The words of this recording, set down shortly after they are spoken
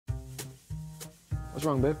What's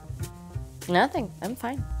wrong, babe? Nothing. I'm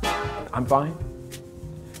fine. I'm fine?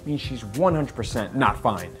 Means she's 100% not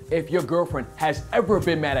fine. If your girlfriend has ever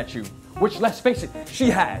been mad at you, which, let's face it, she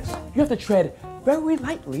has, you have to tread very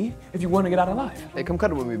lightly if you want to get out alive. Hey, come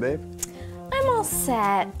cuddle with me, babe. I'm all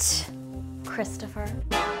set, Christopher.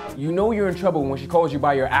 You know you're in trouble when she calls you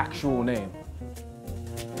by your actual name.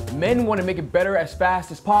 Men want to make it better as fast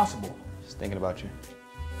as possible. Just thinking about you.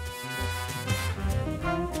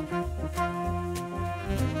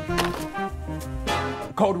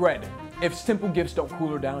 Code red. If simple gifts don't cool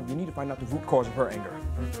her down, you need to find out the root cause of her anger.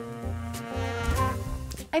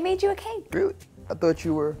 I made you a cake. Really? I thought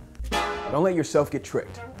you were... Don't let yourself get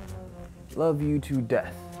tricked. Love you to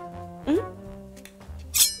death. Mm-hmm.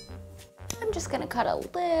 I'm just gonna cut a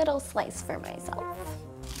little slice for myself.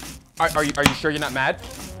 Are you sure you're not mad?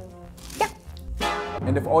 Yeah.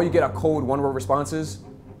 And if all you get are cold one-word responses,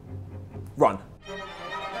 run.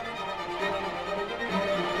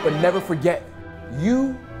 But never forget,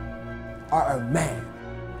 you are a man.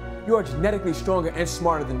 You are genetically stronger and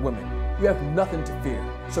smarter than women. You have nothing to fear.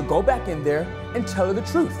 So go back in there and tell her the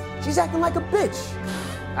truth. She's acting like a bitch.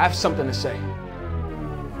 I have something to say.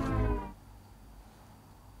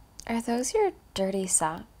 Are those your dirty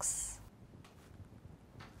socks?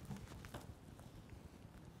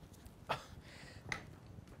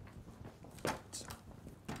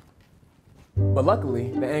 But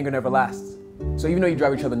luckily, the anger never lasts. So even though you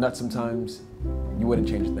drive each other nuts sometimes, you wouldn't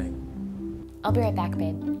change a thing. I'll be right back,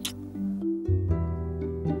 babe.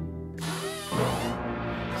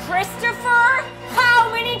 Christopher,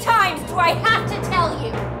 how many times do I have to tell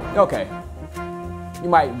you? Okay, you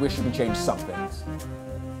might wish you could change something.